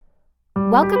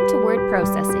Welcome to Word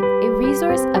Processing, a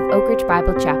resource of Oak Ridge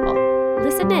Bible Chapel.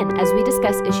 Listen in as we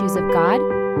discuss issues of God,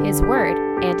 His Word,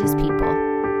 and His people.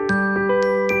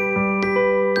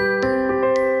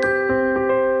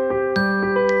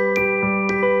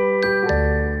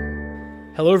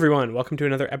 Hello everyone, welcome to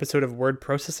another episode of Word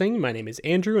Processing. My name is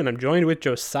Andrew and I'm joined with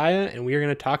Josiah, and we are going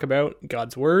to talk about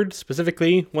God's Word,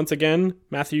 specifically, once again,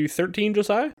 Matthew 13,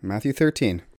 Josiah? Matthew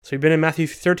 13. So we've been in Matthew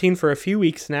 13 for a few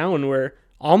weeks now, and we're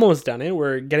almost done it.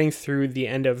 We're getting through the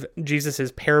end of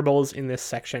Jesus's parables in this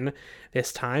section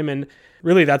this time, and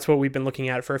really that's what we've been looking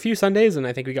at for a few Sundays, and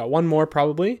I think we got one more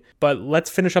probably. But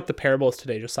let's finish up the parables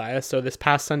today, Josiah. So this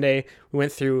past Sunday, we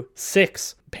went through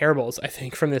 6 parables, I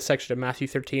think, from this section of Matthew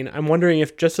 13. I'm wondering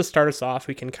if, just to start us off,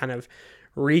 we can kind of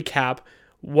recap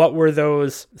what were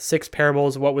those 6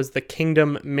 parables, what was the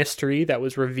kingdom mystery that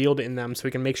was revealed in them, so we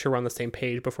can make sure we're on the same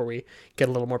page before we get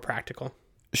a little more practical.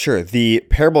 Sure. The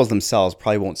parables themselves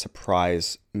probably won't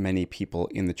surprise many people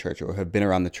in the church or have been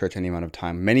around the church any amount of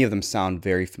time. Many of them sound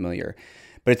very familiar,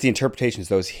 but it's the interpretations,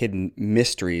 those hidden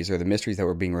mysteries or the mysteries that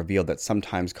were being revealed that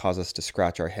sometimes cause us to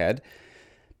scratch our head,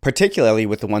 particularly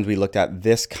with the ones we looked at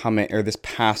this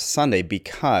past Sunday,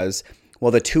 because,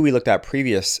 well, the 2 we looked at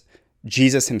previous,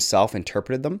 Jesus himself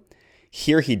interpreted them.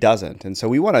 Here he doesn't. And so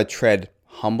we want to tread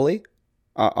humbly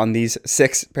on these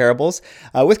 6 parables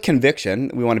with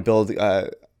conviction. We want to build a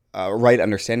right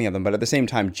understanding of them, but at the same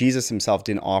time, Jesus himself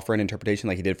didn't offer an interpretation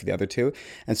like he did for the other 2,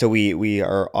 and so we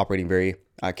are operating very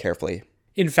carefully.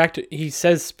 In fact, he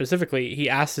says specifically, he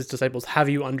asks his disciples, have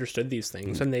you understood these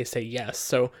things? And they say yes.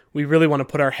 So we really want to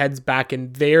put our heads back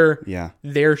in their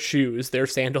shoes, their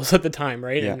sandals at the time,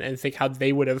 right? Yeah. And think how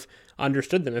they would have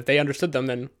understood them. If they understood them,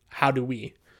 then how do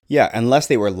we? Yeah, unless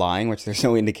they were lying, which there's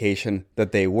no indication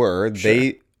that they were, Sure.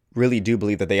 They really do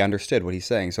believe that they understood what he's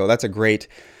saying. So that's a great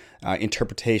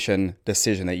interpretation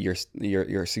decision that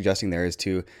you're suggesting there, is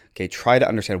to try to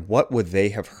understand what would they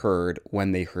have heard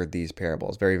when they heard these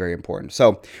parables. Very, very important.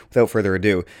 So without further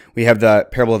ado, we have the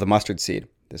parable of the mustard seed.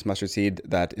 This mustard seed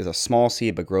that is a small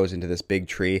seed but grows into this big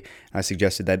tree. I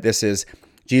suggested that this is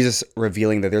Jesus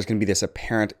revealing that there's going to be this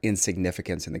apparent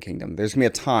insignificance in the kingdom. There's going to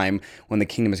be a time when the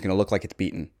kingdom is going to look like it's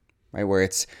beaten, right? Where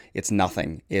it's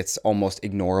nothing. It's almost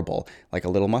ignorable, like a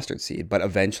little mustard seed. But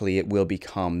eventually it will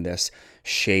become this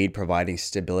shade providing,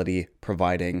 stability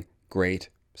providing, great,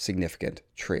 significant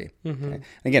tree. Mm-hmm. Okay?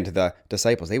 Again, to the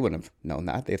disciples, they wouldn't have known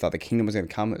that. They thought the kingdom was going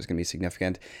to come, it was going to be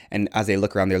significant. And as they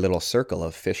look around their little circle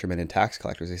of fishermen and tax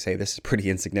collectors, they say, this is pretty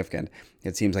insignificant.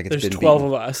 It seems like There's been 12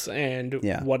 beaten. of us, and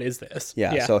what is this?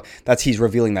 Yeah, so he's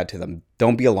revealing that to them.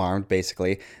 Don't be alarmed,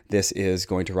 basically. This is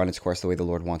going to run its course the way the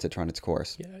Lord wants it to run its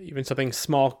course. Yeah, even something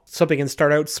small, something can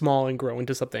start out small and grow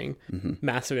into something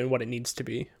massive in what it needs to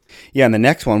be. Yeah, and the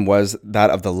next one was that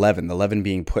of the leaven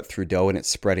being put through dough and it's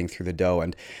spreading through the dough.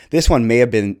 And this one may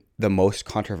have been the most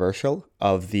controversial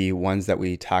of the ones that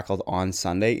we tackled on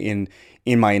Sunday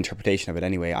in my interpretation of it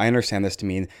anyway. I understand this to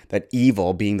mean that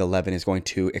evil, being the leaven, is going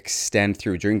to extend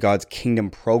through. During God's kingdom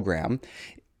program,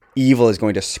 evil is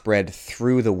going to spread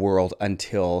through the world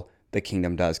until the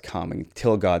kingdom does come,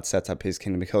 until God sets up his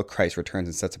kingdom, until Christ returns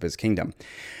and sets up his kingdom.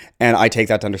 And I take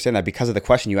that to understand that because of the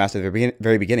question you asked at the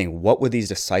very beginning, what would these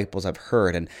disciples have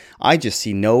heard? And I just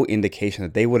see no indication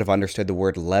that they would have understood the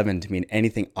word leaven to mean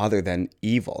anything other than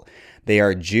evil. They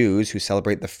are Jews who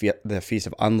celebrate the Feast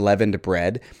of Unleavened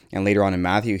Bread. And later on in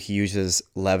Matthew, he uses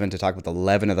leaven to talk about the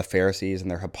leaven of the Pharisees and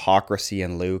their hypocrisy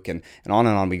in Luke. And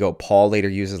on we go. Paul later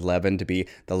uses leaven to be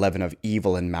the leaven of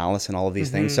evil and malice and all of these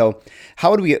things. So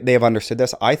how would they have understood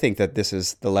this? I think that this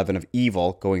is the leaven of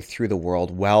evil going through the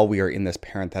world while we are in this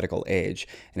parenthetical age.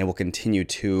 And it will continue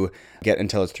to get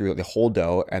until it's through the whole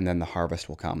dough, and then the harvest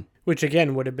will come. Which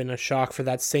again would have been a shock for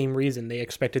that same reason. They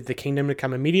expected the kingdom to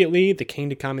come immediately, the king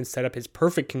to come and set up his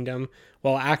perfect kingdom,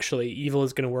 while actually evil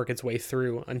is going to work its way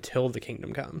through until the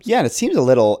kingdom comes. Yeah, and it seems a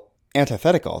little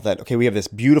antithetical that, we have this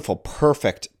beautiful,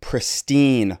 perfect,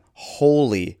 pristine,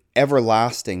 holy,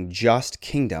 everlasting, just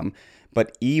kingdom,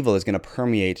 but evil is going to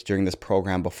permeate during this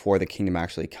program before the kingdom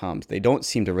actually comes. They don't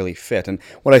seem to really fit. And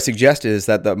what I suggested is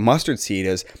that the mustard seed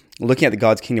is looking at the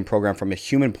God's kingdom program from a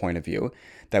human point of view,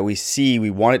 that we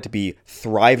want it to be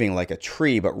thriving like a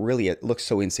tree, but really it looks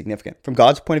so insignificant. From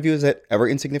God's point of view, is it ever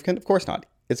insignificant? Of course not.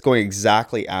 It's going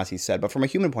exactly as he said. But from a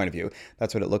human point of view,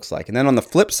 that's what it looks like. And then on the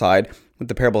flip side, with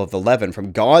the parable of the leaven,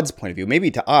 from God's point of view, maybe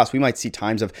to us, we might see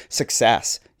times of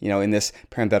success, in this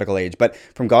parenthetical age. But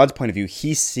from God's point of view,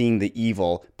 he's seeing the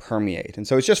evil permeate. And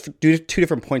so it's just 2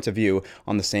 different points of view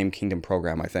on the same kingdom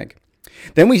program, I think.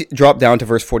 Then we dropped down to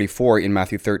verse 44 in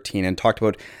Matthew 13 and talked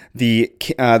about the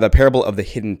parable of the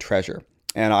hidden treasure.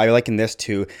 And I liken this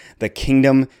to the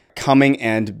kingdom coming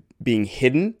and being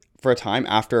hidden for a time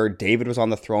after David was on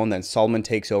the throne. Then Solomon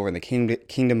takes over and the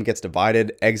kingdom gets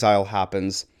divided. Exile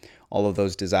happens. All of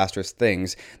those disastrous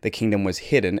things. The kingdom was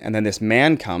hidden. And then this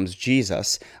man comes,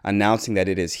 Jesus, announcing that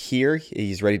it is here.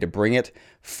 He's ready to bring it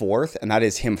forth. And that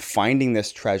is him finding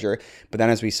this treasure. But then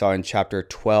as we saw in chapter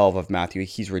 12 of Matthew,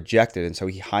 he's rejected. And so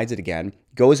he hides it again,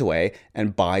 goes away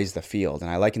and buys the field.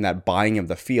 And I liken that buying of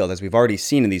the field. As we've already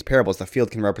seen in these parables, the field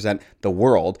can represent the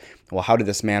world. Well, how did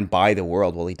this man buy the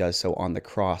world? Well, he does so on the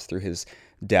cross through his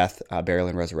death, burial,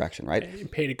 and resurrection, right? He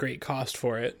paid a great cost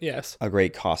for it, yes. A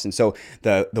great cost. And so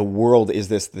the world is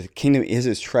this, the kingdom is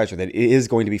his treasure, that it is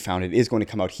going to be found, it is going to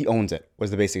come out. He owns it,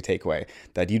 was the basic takeaway.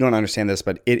 That you don't understand this,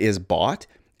 but it is bought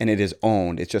and it is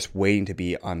owned. It's just waiting to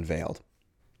be unveiled.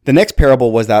 The next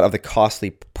parable was that of the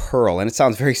costly pearl, and it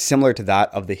sounds very similar to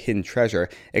that of the hidden treasure,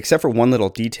 except for one little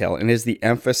detail, and it is the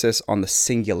emphasis on the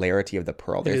singularity of the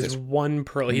pearl. There's this one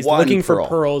pearl. He's looking for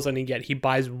pearls, and yet he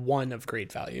buys one of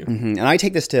great value. Mm-hmm. And I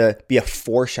take this to be a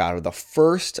foreshadow, the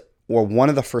first or one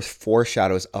of the first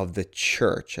foreshadows of the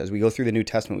church. As we go through the New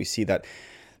Testament, we see that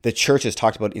the church is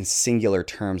talked about in singular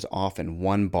terms often,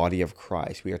 one body of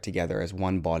Christ. We are together as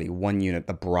one body, one unit,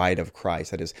 the bride of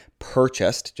Christ that is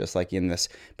purchased, just like in this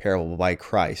parable, by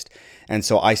Christ. And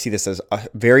so I see this as a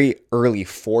very early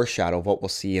foreshadow of what we'll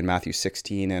see in Matthew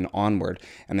 16 and onward,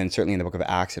 and then certainly in the book of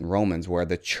Acts and Romans, where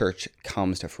the church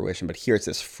comes to fruition. But here it's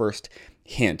this first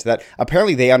hint that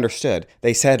apparently they understood.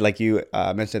 They said, like you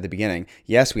mentioned at the beginning,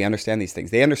 yes, we understand these things.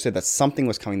 They understood that something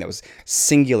was coming that was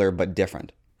singular but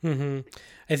different. Mm-hmm.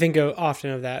 I think often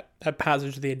of that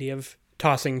passage, the idea of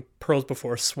tossing pearls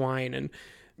before swine, and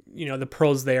the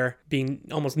pearls there being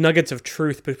almost nuggets of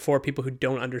truth before people who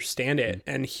don't understand it.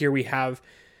 And here we have,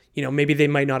 maybe they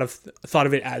might not have thought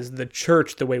of it as the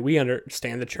church the way we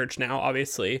understand the church now,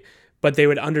 obviously, but they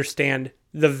would understand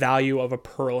the value of a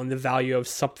pearl and the value of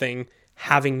something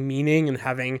having meaning and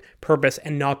having purpose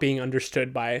and not being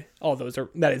understood by all those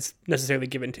that it's necessarily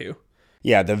given to.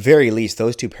 Yeah, at the very least,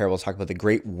 those two parables talk about the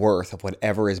great worth of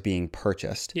whatever is being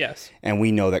purchased. Yes. And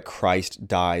we know that Christ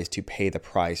dies to pay the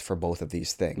price for both of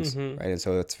these things, right? And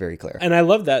so that's very clear. And I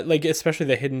love that, especially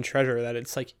the hidden treasure, that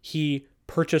it's like he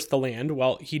purchased the land.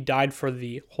 Well, he died for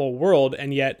the whole world,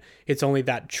 and yet it's only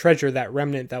that treasure, that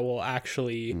remnant, that will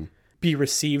actually be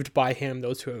received by him,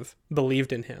 those who have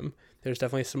believed in him. There's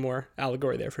definitely some more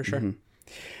allegory there for sure. Mm-hmm.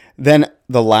 Then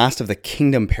the last of the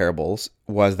kingdom parables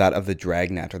was that of the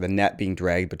dragnet, or the net being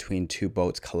dragged between two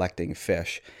boats collecting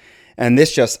fish. And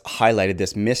this just highlighted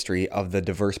this mystery of the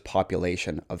diverse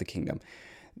population of the kingdom.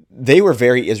 They were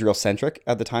very Israel-centric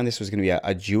at the time. This was going to be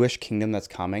a Jewish kingdom that's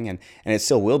coming, and it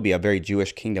still will be a very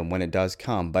Jewish kingdom when it does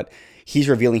come. But he's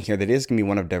revealing here that it is going to be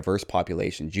one of diverse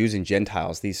population, Jews and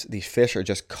Gentiles. These fish are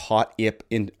just caught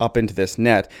up into this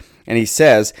net. And he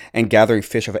says, and gathering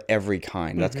fish of every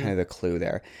kind. That's kind of the clue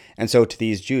there. And so to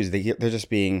these Jews, they're just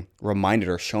being reminded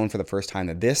or shown for the first time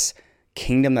that this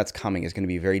kingdom that's coming is going to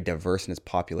be very diverse in its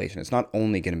population. It's not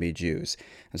only going to be Jews.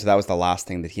 And so that was the last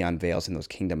thing that he unveils in those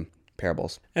kingdom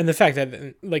parables. And the fact that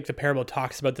the parable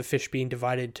talks about the fish being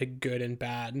divided to good and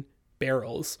bad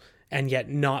barrels, and yet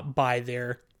not by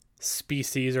their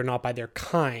species or not by their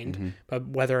kind, but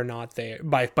whether or not they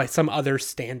by some other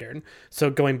standard.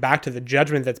 So going back to the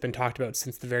judgment that's been talked about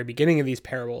since the very beginning of these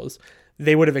parables,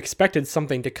 they would have expected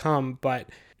something to come, but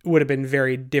it would have been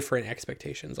very different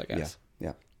expectations, I guess.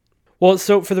 Yeah. Well,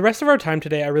 so for the rest of our time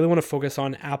today, I really want to focus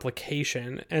on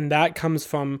application, and that comes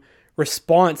from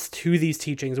response to these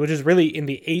teachings, which is really in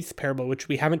the 8th parable, which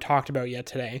we haven't talked about yet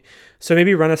today. So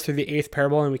maybe run us through the 8th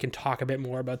parable and we can talk a bit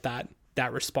more about that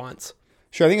response.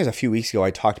 Sure. I think it was a few weeks ago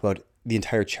I talked about the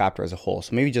entire chapter as a whole.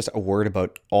 So maybe just a word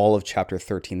about all of chapter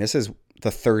 13. This is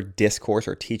the third discourse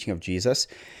or teaching of Jesus.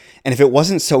 And if it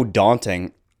wasn't so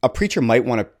daunting, a preacher might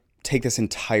want to take this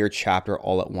entire chapter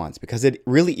all at once, because it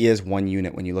really is one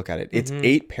unit when you look at it. It's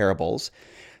 8 parables,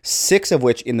 6 of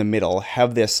which in the middle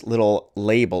have this little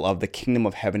label of the kingdom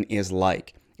of heaven is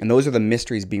like. And those are the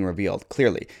mysteries being revealed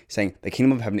clearly, saying the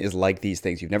kingdom of heaven is like these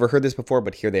things. You've never heard this before,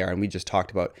 but here they are. And we just talked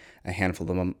about a handful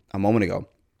of them a moment ago.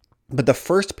 But the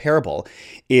first parable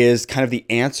is kind of the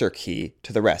answer key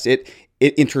to the rest. It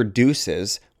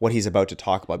introduces what he's about to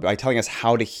talk about by telling us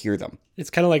how to hear them.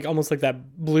 It's kind of almost like that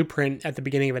bluepreint at the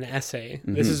beginning of an essay.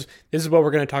 This is what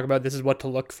we're going to talk about. This is what to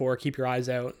look for. Keep your eyes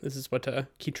out. This is what to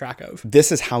keep track of.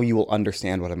 This is how you will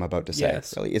understand what I'm about to say.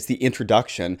 Yes. Really, it's the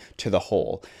introduction to the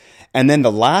whole. And then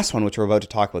the last one, which we're about to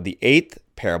talk about, the 8th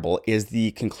parable, is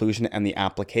the conclusion and the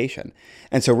application.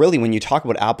 And so really, when you talk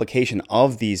about application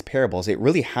of these parables, it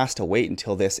really has to wait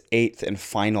until this 8th and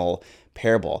final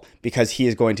parable, because he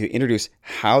is going to introduce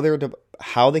how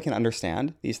they can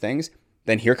understand these things,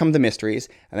 Then here come the mysteries,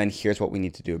 and then here's what we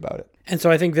need to do about it. And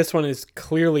so I think this one is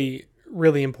clearly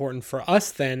really important for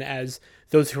us then, as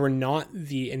those who are not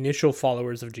the initial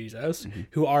followers of Jesus,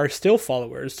 who are still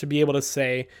followers, to be able to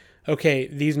say, okay,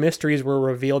 these mysteries were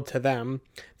revealed to them.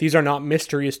 These are not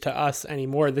mysteries to us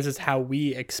anymore. This is how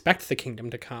we expect the kingdom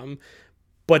to come.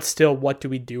 But still, what do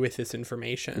we do with this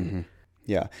information?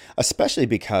 Yeah, especially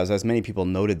because, as many people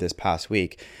noted this past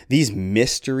week, these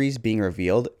mysteries being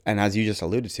revealed, and as you just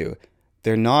alluded to,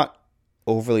 they're not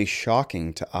overly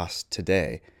shocking to us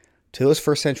today. To those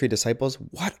first century disciples,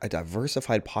 what a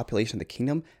diversified population of the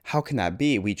kingdom. How can that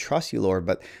be? We trust you, Lord,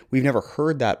 but we've never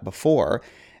heard that before.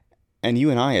 And you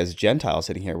and I, as Gentiles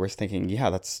sitting here, we're thinking, yeah,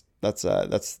 that's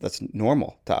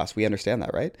normal to us. We understand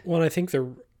that, right? Well, I think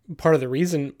the part of the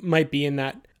reason might be in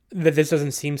that this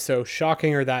doesn't seem so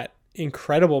shocking or that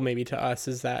incredible maybe to us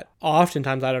is that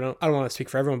oftentimes, I don't want to speak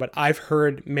for everyone, but I've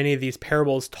heard many of these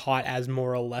parables taught as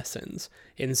moral lessons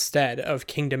instead of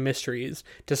kingdom mysteries,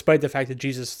 despite the fact that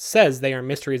Jesus says they are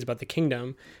mysteries about the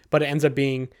kingdom, but it ends up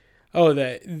being, oh,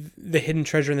 the hidden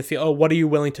treasure in the field. Oh, what are you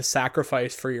willing to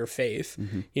sacrifice for your faith?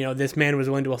 This man was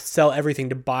willing to sell everything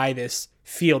to buy this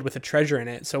field with a treasure in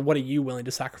it. So what are you willing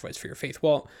to sacrifice for your faith?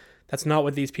 Well, that's not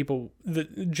what these people,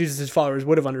 Jesus' followers,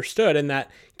 would have understood, and that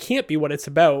can't be what it's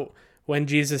about when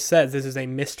Jesus says this is a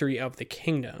mystery of the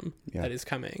kingdom that is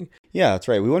coming. Yeah, that's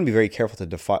right. We want to be very careful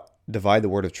to divide the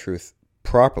word of truth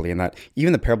properly, and that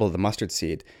even the parable of the mustard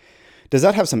seed, does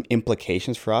that have some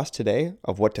implications for us today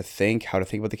of what to think, how to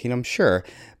think about the kingdom? Sure,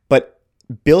 but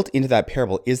built into that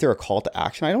parable, is there a call to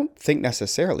action? I don't think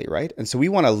necessarily, right? And so we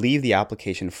want to leave the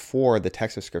application for the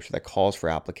text of scripture that calls for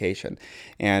application.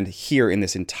 And here in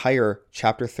this entire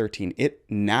chapter 13, it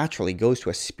naturally goes to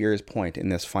a spear's point in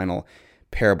this final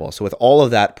parable. So with all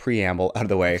of that preamble out of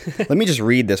the way, let me just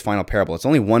read this final parable. It's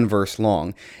only one verse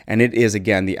long, and it is,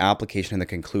 again, the application and the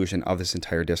conclusion of this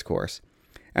entire discourse.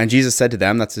 And Jesus said to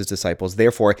them, that's his disciples,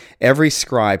 therefore, every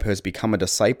scribe who has become a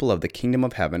disciple of the kingdom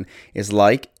of heaven is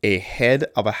like a head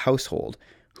of a household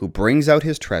who brings out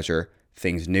his treasure,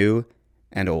 things new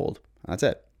and old. That's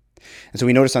it. And so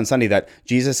we noticed on Sunday that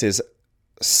Jesus is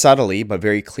subtly but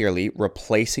very clearly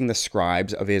replacing the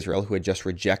scribes of Israel who had just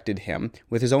rejected him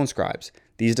with his own scribes.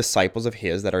 These disciples of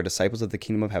his that are disciples of the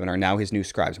kingdom of heaven are now his new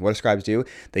scribes. What do scribes do?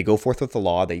 They go forth with the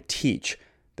law. They teach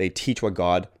what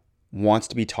God wants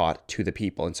to be taught to the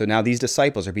people. And so now these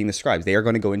disciples are being the scribes. They are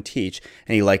going to go and teach,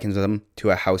 and he likens them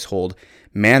to a household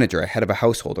manager, a head of a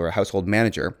household or a household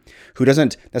manager who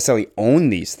doesn't necessarily own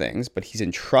these things, but he's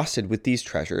entrusted with these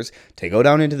treasures to go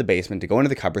down into the basement, to go into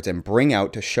the cupboards and bring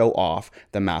out to show off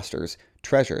the master's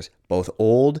treasures, both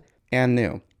old and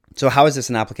new. So how is this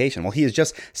an application? Well, he has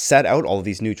just set out all of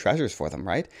these new treasures for them,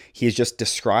 right? He has just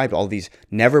described all these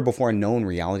never before known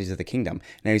realities of the kingdom.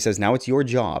 Now he says, now it's your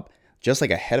job, just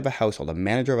like a head of a household, a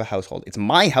manager of a household. It's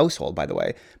my household, by the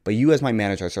way, but you as my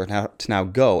manager are to now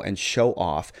go and show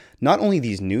off not only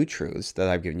these new truths that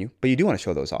I've given you, but you do want to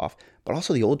show those off, but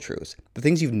also the old truths, the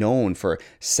things you've known for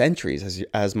centuries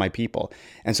as my people.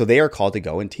 And so they are called to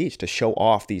go and teach, to show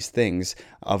off these things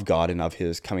of God and of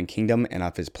his coming kingdom and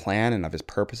of his plan and of his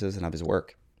purposes and of his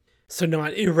work. So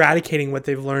not eradicating what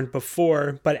they've learned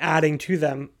before, but adding to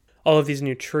them all of these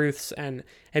new truths and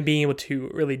being able to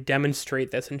really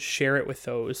demonstrate this and share it with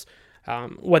those,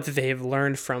 what they have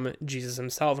learned from Jesus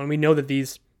himself. And we know that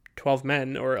these 12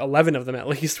 men, or 11 of them at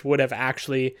least, would have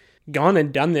actually gone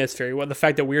and done this very well. The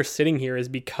fact that we're sitting here is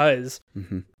because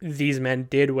these men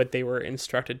did what they were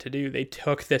instructed to do. They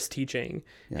took this teaching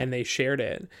and they shared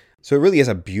it. So it really is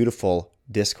a beautiful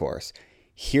discourse.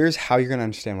 Here's how you're going to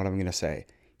understand what I'm going to say.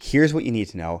 Here's what you need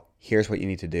to know. Here's what you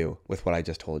need to do with what I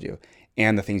just told you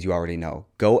and the things you already know.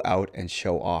 Go out and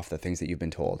show off the things that you've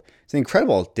been told. It's an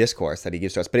incredible discourse that he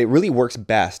gives to us, but it really works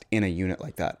best in a unit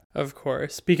like that. Of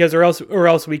course, because or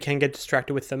else we can get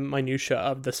distracted with the minutia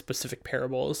of the specific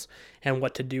parables and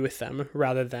what to do with them,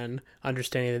 rather than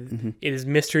understanding that it is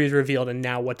mysteries revealed, and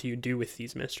now what do you do with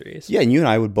these mysteries? Yeah, and you and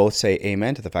I would both say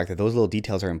amen to the fact that those little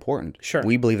details are important. Sure.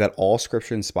 We believe that all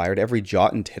scripture inspired, every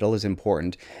jot and tittle is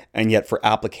important, and yet for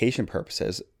application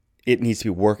purposes, it needs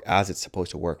to work as it's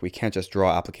supposed to work. We can't just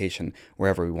draw application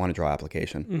wherever we want to draw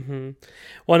application.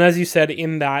 Well, and as you said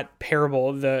in that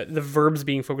parable, the verbs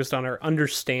being focused on are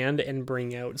understand and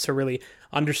bring out. So really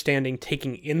understanding,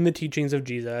 taking in the teachings of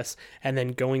Jesus, and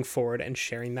then going forward and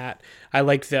sharing that.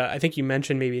 I think you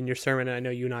mentioned maybe in your sermon, and I know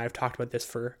you and I have talked about this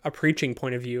for a preaching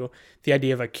point of view, the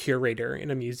idea of a curator in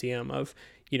a museum of,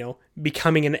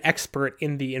 becoming an expert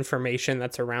in the information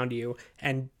that's around you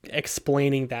and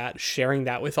explaining that, sharing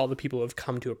that with all the people who have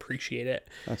come to appreciate it.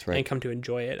 That's right. And come to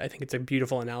enjoy it. I think it's a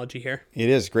beautiful analogy here. It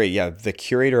is great. Yeah, the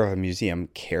curator of a museum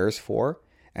cares for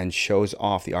and shows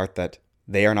off the art that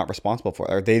they are not responsible for,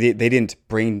 or they didn't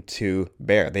bring to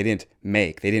bear. They didn't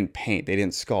make, they didn't paint, they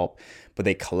didn't sculpt, but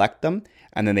they collect them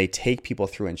and then they take people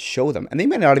through and show them. And they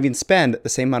may not even spend the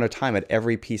same amount of time at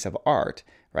every piece of art,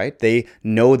 right? They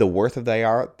know the worth of the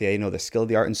art, they know the skill of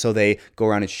the art, and so they go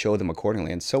around and show them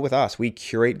accordingly. And so with us, we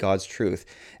curate God's truth,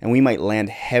 and we might land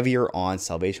heavier on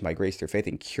salvation by grace through faith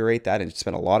and curate that and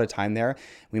spend a lot of time there.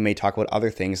 We may talk about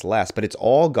other things less, but it's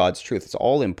all God's truth. It's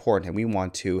all important, and we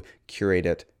want to curate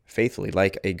it faithfully,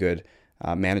 like a good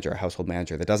manager, a household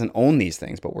manager that doesn't own these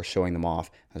things, but we're showing them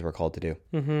off as we're called to do.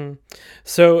 Mm-hmm.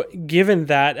 So given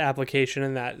that application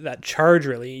and that charge,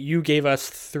 really, you gave us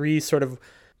 3 sort of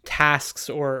tasks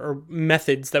or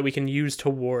methods that we can use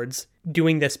towards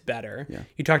doing this better. Yeah.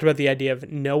 You talked about the idea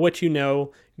of know what you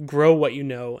know, grow what you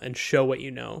know, and show what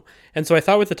you know. And so I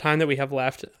thought with the time that we have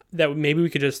left that maybe we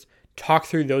could just talk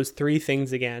through those 3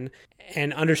 things again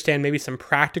and understand maybe some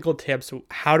practical tips.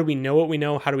 How do we know what we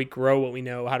know? How do we grow what we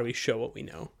know? How do we show what we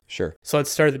know? Sure. So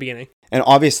let's start at the beginning. And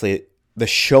obviously, the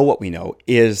show what we know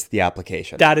is the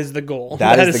application. That is the goal.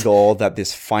 That is the goal that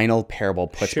this final parable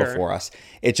puts before us.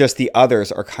 It's just the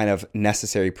others are kind of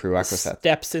necessary prerequisites.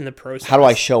 Steps in the process. How do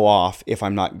I show off if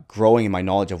I'm not growing in my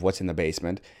knowledge of what's in the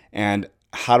basement? And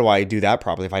how do I do that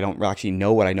properly if I don't actually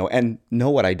know what I know and know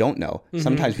what I don't know? Mm-hmm.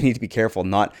 Sometimes we need to be careful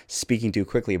not speaking too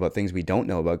quickly about things we don't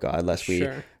know about God, lest we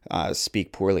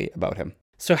speak poorly about him.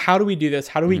 So how do we do this?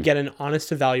 How do we get an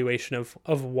honest evaluation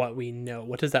of what we know?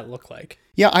 What does that look like?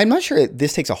 Yeah, I'm not sure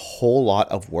this takes a whole lot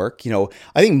of work. You know,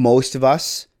 I think most of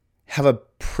us have a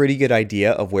pretty good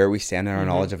idea of where we stand in our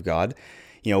knowledge of God.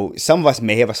 You know, some of us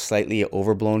may have a slightly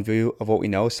overblown view of what we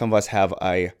know. Some of us have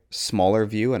a smaller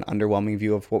view, an underwhelming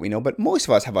view of what we know. But most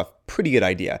of us have a pretty good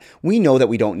idea. We know that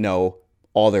we don't know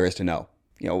all there is to know.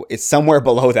 You know, it's somewhere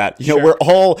below that. You know, we're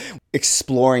all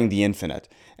exploring the infinite.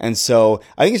 And so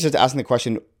I think it's just asking the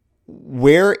question,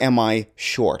 where am I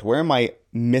short? Where am I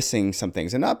missing some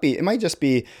things? And it might just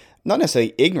be not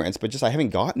necessarily ignorance, but just I haven't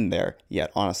gotten there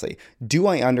yet, honestly. Do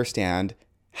I understand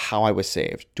how I was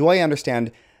saved? Do I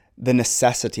understand the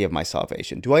necessity of my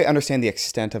salvation? Do I understand the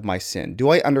extent of my sin? Do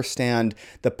I understand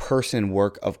the person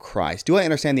work of Christ? Do I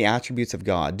understand the attributes of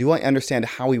God? Do I understand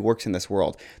how he works in this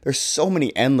world? There's so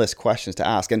many endless questions to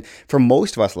ask. And for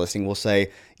most of us listening, we'll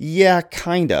say, yeah,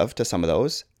 kind of to some of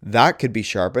those. That could be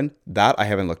sharpened. That I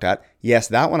haven't looked at. Yes,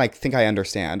 that one I think I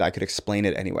understand. I could explain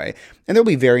it anyway. And there'll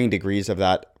be varying degrees of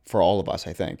that for all of us,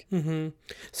 I think. Mm-hmm.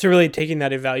 So really taking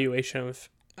that evaluation of,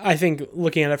 I think,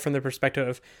 looking at it from the perspective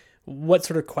of, what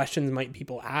sort of questions might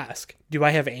people ask? Do I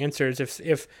have answers?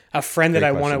 If a friend that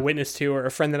I want to witness to, or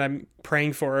a friend that I'm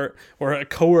praying for, or a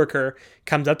coworker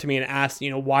comes up to me and asks,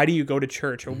 why do you go to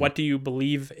church, or what do you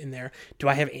believe in there? Do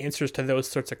I have answers to those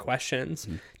sorts of questions?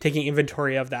 Taking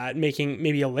inventory of that, making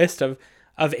maybe a list of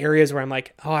areas where I'm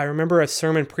like, oh, I remember a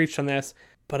sermon preached on this,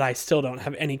 but I still don't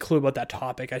have any clue about that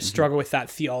topic. I struggle with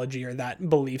that theology or that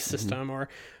belief system or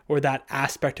that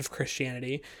aspect of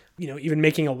Christianity. Even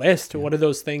making a list, what are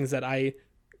those things that I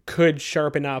could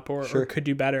sharpen up or could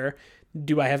do better?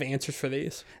 Do I have answers for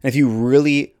these? And if you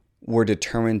really were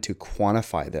determined to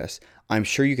quantify this, I'm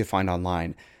sure you could find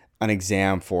online an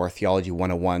exam for Theology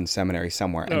 101 seminary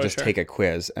somewhere and take a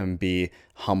quiz and be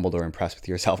humbled or impressed with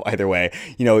yourself either way.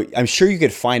 I'm sure you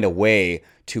could find a way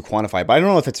to quantify it, but I don't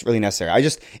know if it's really necessary.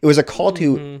 It was a call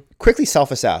to quickly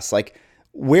self-assess, like,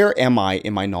 where am I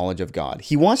in my knowledge of God?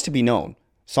 He wants to be known.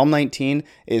 Psalm 19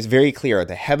 is very clear.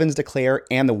 The heavens declare,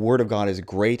 and the word of God is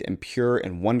great and pure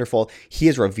and wonderful. He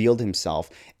has revealed himself.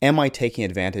 Am I taking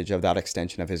advantage of that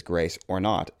extension of his grace or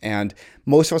not? And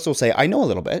most of us will say, I know a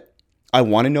little bit. I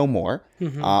want to know more.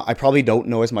 I probably don't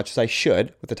know as much as I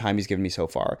should with the time he's given me so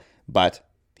far, but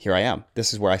here I am.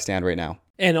 This is where I stand right now.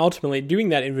 And ultimately, doing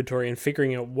that inventory and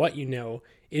figuring out what you know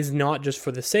is not just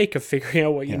for the sake of figuring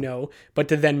out what you know, but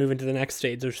to then move into the next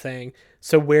stage of saying,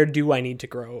 so where do I need to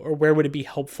grow? Or where would it be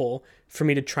helpful for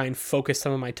me to try and focus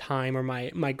some of my time or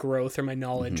my growth or my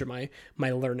knowledge or my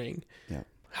learning? Yeah.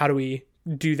 How do we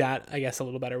do that, I guess, a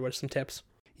little better? What are some tips?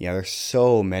 Yeah, there's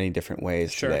so many different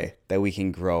ways today that we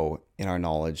can grow in our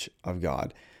knowledge of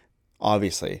God.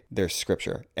 Obviously, there's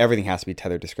scripture. Everything has to be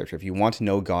tethered to scripture. If you want to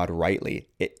know God rightly,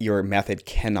 your method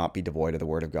cannot be devoid of the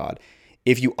word of God.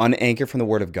 If you unanchor from the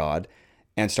word of God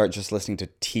and start just listening to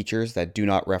teachers that do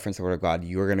not reference the word of God,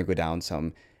 you're going to go down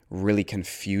some really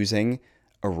confusing,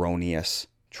 erroneous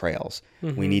trails.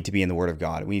 We need to be in the word of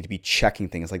God. We need to be checking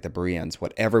things like the Bereans,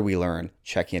 whatever we learn,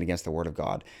 checking it against the word of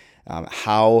God.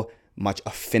 How much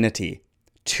affinity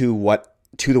to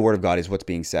the word of God is what's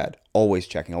being said. Always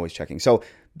checking, always checking. So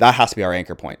that has to be our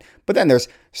anchor point. But then there's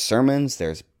sermons,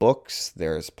 there's books,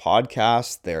 there's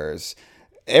podcasts, there's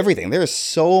everything. There is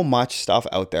so much stuff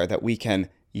out there that we can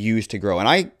use to grow.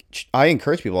 And I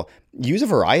encourage people, use a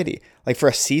variety. Like for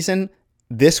a season,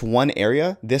 this one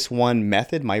area, this one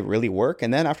method might really work.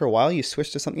 And then after a while, you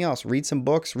switch to something else. Read some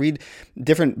books, read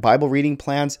different Bible reading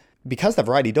plans. Because of the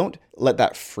variety, don't let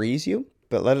that freeze you,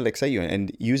 but let it excite you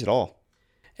and use it all.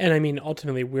 And I mean,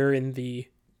 ultimately, we're in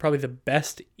probably the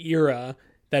best era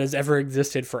that has ever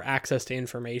existed for access to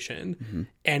information.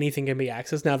 Anything can be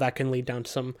accessed. Now that can lead down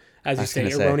to some, as you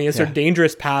say, erroneous or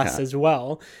dangerous paths as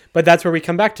well. But that's where we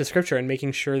come back to Scripture and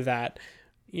making sure that,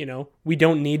 we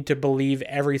don't need to believe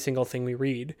every single thing we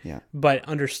read, but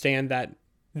understand that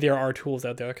there are tools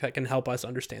out there that can help us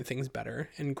understand things better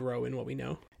and grow in what we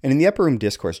know. And in the Upper Room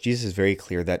Discourse, Jesus is very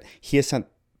clear that he has sent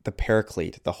the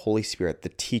Paraclete, the Holy Spirit, the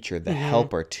teacher, the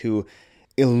helper to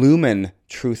illumine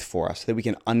truth for us so that we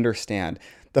can understand.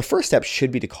 The first step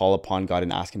should be to call upon God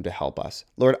and ask him to help us.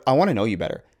 Lord, I want to know you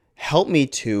better. Help me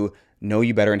to know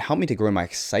you better and help me to grow in my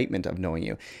excitement of knowing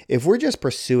you. If we're just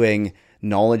pursuing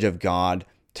knowledge of God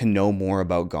to know more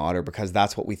about God, or because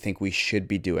that's what we think we should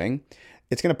be doing,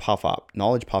 it's going to puff up.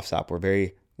 Knowledge puffs up.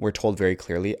 We're told very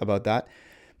clearly about that.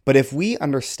 But if we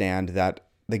understand that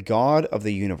the God of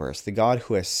the universe, the God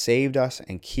who has saved us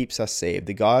and keeps us saved,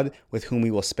 the God with whom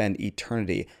we will spend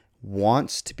eternity,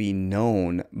 wants to be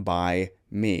known by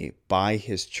me, by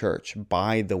his church,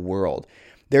 by the world,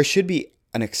 there should be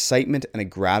an excitement and a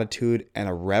gratitude and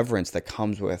a reverence that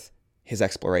comes with his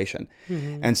exploration.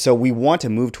 And so we want to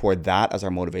move toward that as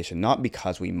our motivation, not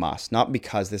because we must, not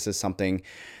because this is something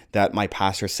that my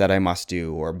pastor said I must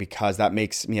do, or because that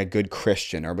makes me a good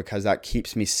Christian, or because that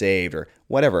keeps me saved, or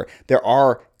whatever. There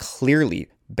are clearly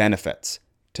benefits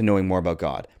to knowing more about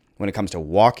God. When it comes to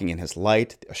walking in his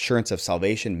light, the assurance of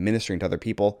salvation, ministering to other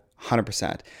people,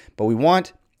 100%. But we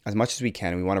want, as much as we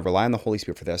can, and we want to rely on the Holy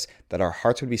Spirit for this, that our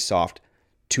hearts would be soft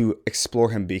to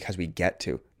explore him because we get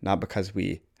to, not because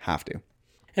we have to.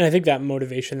 And I think that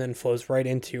motivation then flows right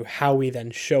into how we then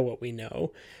show what we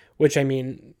know, which, I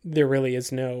mean, there really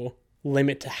is no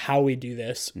limit to how we do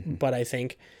this, but I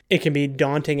think it can be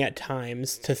daunting at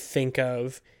times to think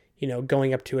of,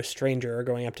 going up to a stranger or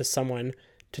going up to someone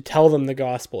to tell them the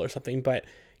gospel or something. But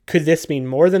could this mean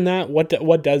more than that?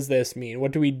 What does this mean?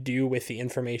 What do we do with the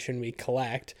information we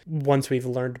collect once we've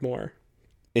learned more?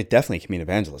 It definitely can mean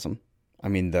evangelism. I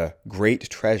mean, the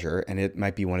great treasure, and it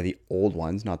might be one of the old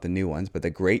ones, not the new ones, but the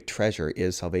great treasure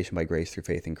is salvation by grace through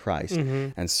faith in Christ.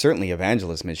 And certainly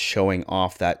evangelism is showing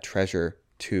off that treasure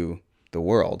to the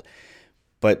world.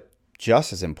 But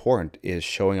just as important is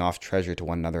showing off treasure to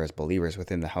one another as believers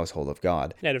within the household of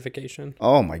God. Edification.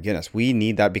 Oh my goodness. We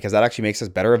need that because that actually makes us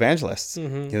better evangelists.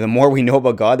 The more we know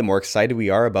about God, the more excited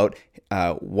we are about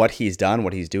what he's done,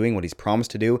 what he's doing, what he's promised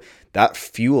to do. That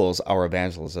fuels our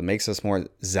evangelism, makes us more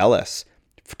zealous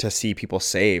to see people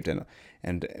saved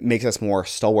and makes us more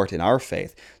stalwart in our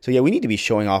faith. So yeah, we need to be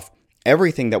showing off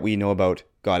everything that we know about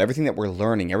God, everything that we're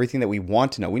learning, everything that we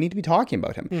want to know. We need to be talking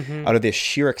about him out of this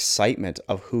sheer excitement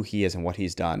of who he is and what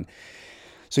he's done.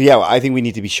 So yeah, I think we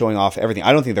need to be showing off everything.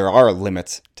 I don't think there are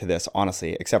limits to this,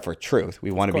 honestly, except for truth.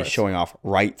 We want to be showing off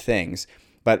right things.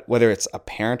 But whether it's a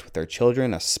parent with their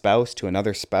children, a spouse to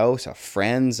another spouse, a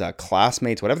friends, a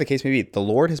classmates, whatever the case may be, the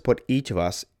Lord has put each of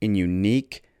us in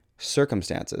unique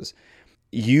circumstances.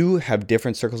 You have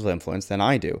different circles of influence than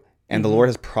I do, and the Lord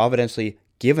has providentially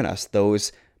given us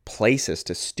those places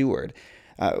to steward.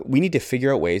 We need to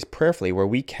figure out ways prayerfully where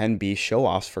we can be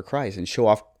show-offs for Christ and show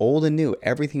off old and new,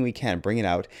 everything we can, bring it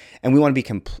out. And we want to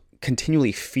be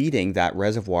continually feeding that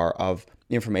reservoir of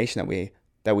information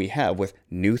that we have with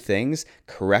new things,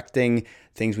 correcting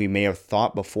things we may have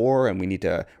thought before, and we need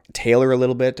to tailor a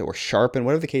little bit or sharpen,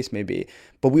 whatever the case may be.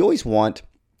 But we always want,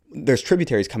 there's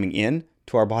tributaries coming in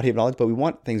to our body of knowledge, but we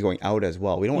want things going out as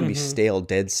well. We don't want to be stale,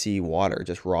 Dead Sea water,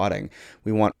 just rotting.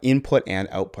 We want input and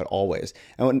output always.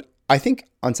 And I think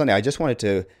on Sunday, I just wanted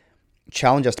to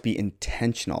challenge us to be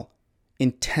intentional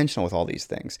with all these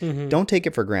things. Don't take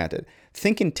it for granted.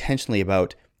 Think intentionally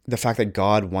about the fact that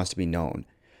God wants to be known.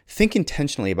 Think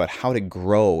intentionally about how to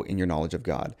grow in your knowledge of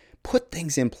God. Put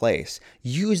things in place.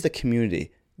 Use the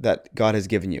community that God has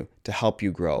given you to help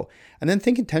you grow. And then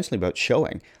think intentionally about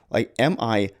showing. Like, am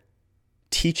I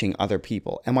teaching other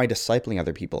people? Am I discipling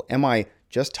other people? Am I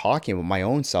just talking about my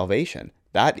own salvation?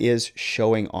 That is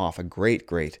showing off a great,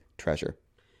 great treasure.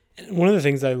 And one of the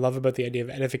things I love about the idea of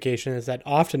edification is that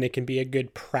often it can be a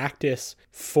good practice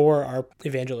for our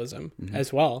evangelism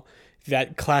as well.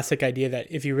 That classic idea that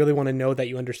if you really want to know that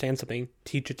you understand something,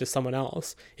 teach it to someone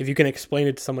else. If you can explain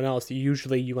it to someone else,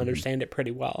 usually you understand it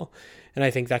pretty well. And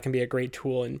I think that can be a great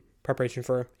tool in preparation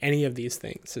for any of these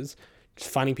things, is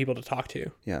just finding people to talk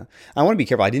to. Yeah. I want to be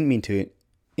careful. I didn't mean to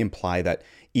imply that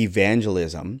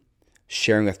evangelism,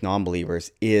 sharing with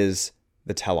non-believers, is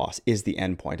the telos, is the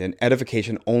end point. And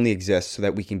edification only exists so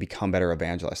that we can become better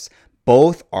evangelists.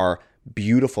 Both are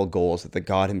beautiful goals that the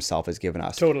God himself has given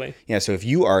us. Totally. Yeah, so if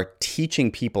you are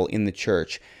teaching people in the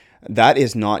church, that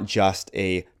is not just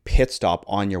a pit stop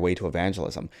on your way to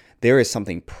evangelism. There is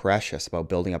something precious about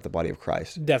building up the body of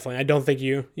Christ. Definitely. I don't think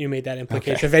you made that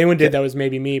implication. Okay. If anyone did, that was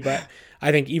maybe me. But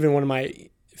I think even one of my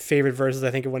favorite verses, I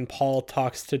think of when Paul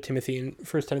talks to Timothy in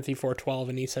 1 Timothy 4:12,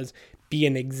 and he says, be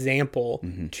an example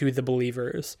to the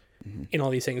believers in all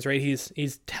these things, right?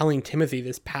 He's telling Timothy,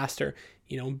 this pastor,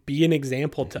 be an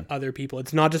example to other people.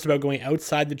 It's not just about going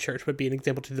outside the church, but be an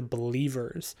example to the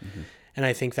believers. And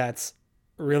I think that's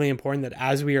really important, that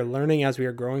as we are learning, as we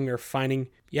are growing, we're finding,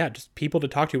 just people to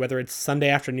talk to, whether it's Sunday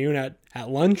afternoon at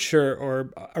lunch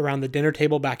or around the dinner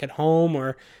table back at home,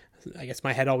 or I guess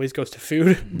my head always goes to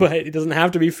food, but it doesn't have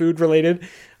to be food related.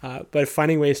 But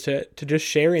finding ways to just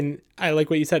share. And I like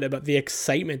what you said about the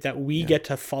excitement that we get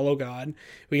to follow God,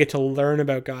 we get to learn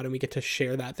about God, and we get to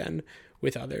share that then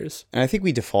with others. And I think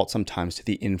we default sometimes to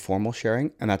the informal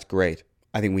sharing, and that's great.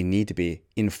 I think we need to be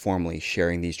informally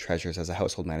sharing these treasures as a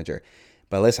household manager.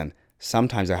 But listen,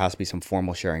 sometimes there has to be some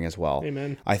formal sharing as well.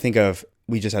 Amen. I think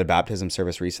we just had a baptism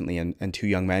service recently, and two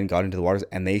young men got into the waters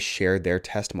and they shared their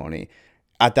testimony.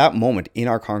 At that moment in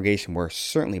our congregation were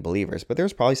certainly believers, but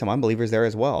there's probably some unbelievers there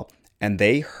as well. And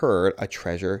they heard a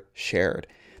treasure shared.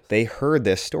 They heard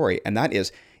this story, and that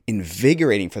is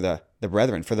invigorating for the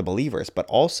brethren, for the believers, but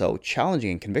also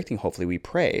challenging and convicting, hopefully, we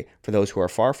pray, for those who are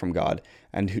far from God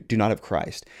and who do not have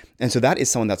Christ. And so that is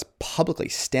someone that's publicly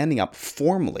standing up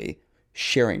formally,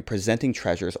 sharing, presenting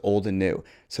treasures old and new,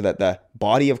 so that the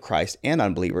body of Christ and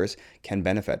unbelievers can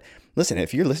benefit. Listen,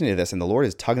 if you're listening to this and the Lord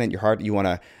is tugging at your heart, you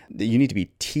need to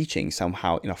be teaching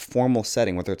somehow in a formal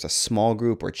setting, whether it's a small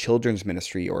group or children's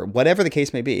ministry or whatever the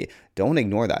case may be. Don't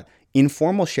ignore that.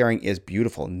 Informal sharing is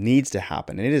beautiful, needs to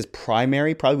happen, and it is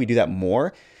primary. Probably we do that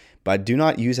more, but do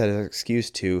not use that as an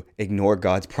excuse to ignore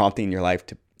God's prompting in your life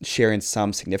to share in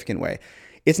some significant way.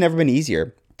 It's never been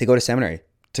easier to go to seminary,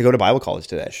 to go to Bible college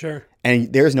today. Sure.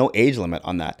 And there's no age limit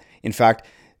on that. In fact,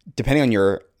 depending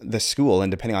on the school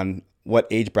and depending on what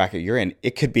age bracket you're in,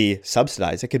 it could be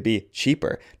subsidized. It could be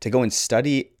cheaper to go and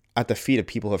study at the feet of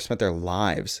people who have spent their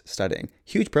lives studying.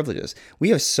 Huge privileges.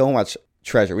 We have so much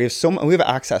treasure. We have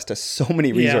access to so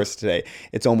many resources today.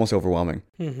 It's almost overwhelming.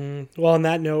 Mm-hmm. Well, on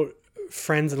that note,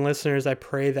 friends and listeners, I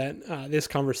pray that this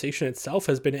conversation itself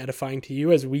has been edifying to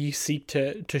you as we seek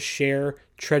to share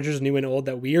treasures new and old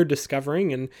that we are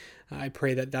discovering. And I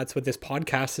pray that that's what this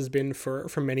podcast has been for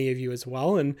many of you as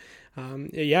well. And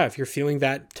if you're feeling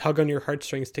that tug on your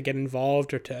heartstrings to get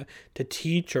involved or to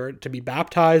teach or to be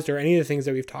baptized or any of the things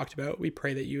that we've talked about, we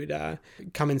pray that you would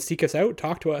come and seek us out,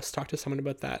 talk to us, talk to someone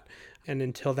about that. And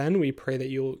until then, we pray that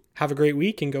you'll have a great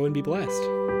week and go and be blessed.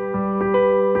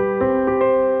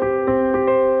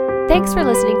 Thanks for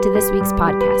listening to this week's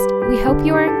podcast. We hope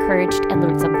you are encouraged and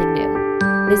learned something new.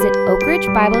 Visit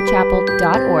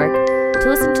oakridgebiblechapel.org to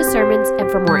listen to sermons and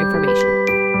for more information.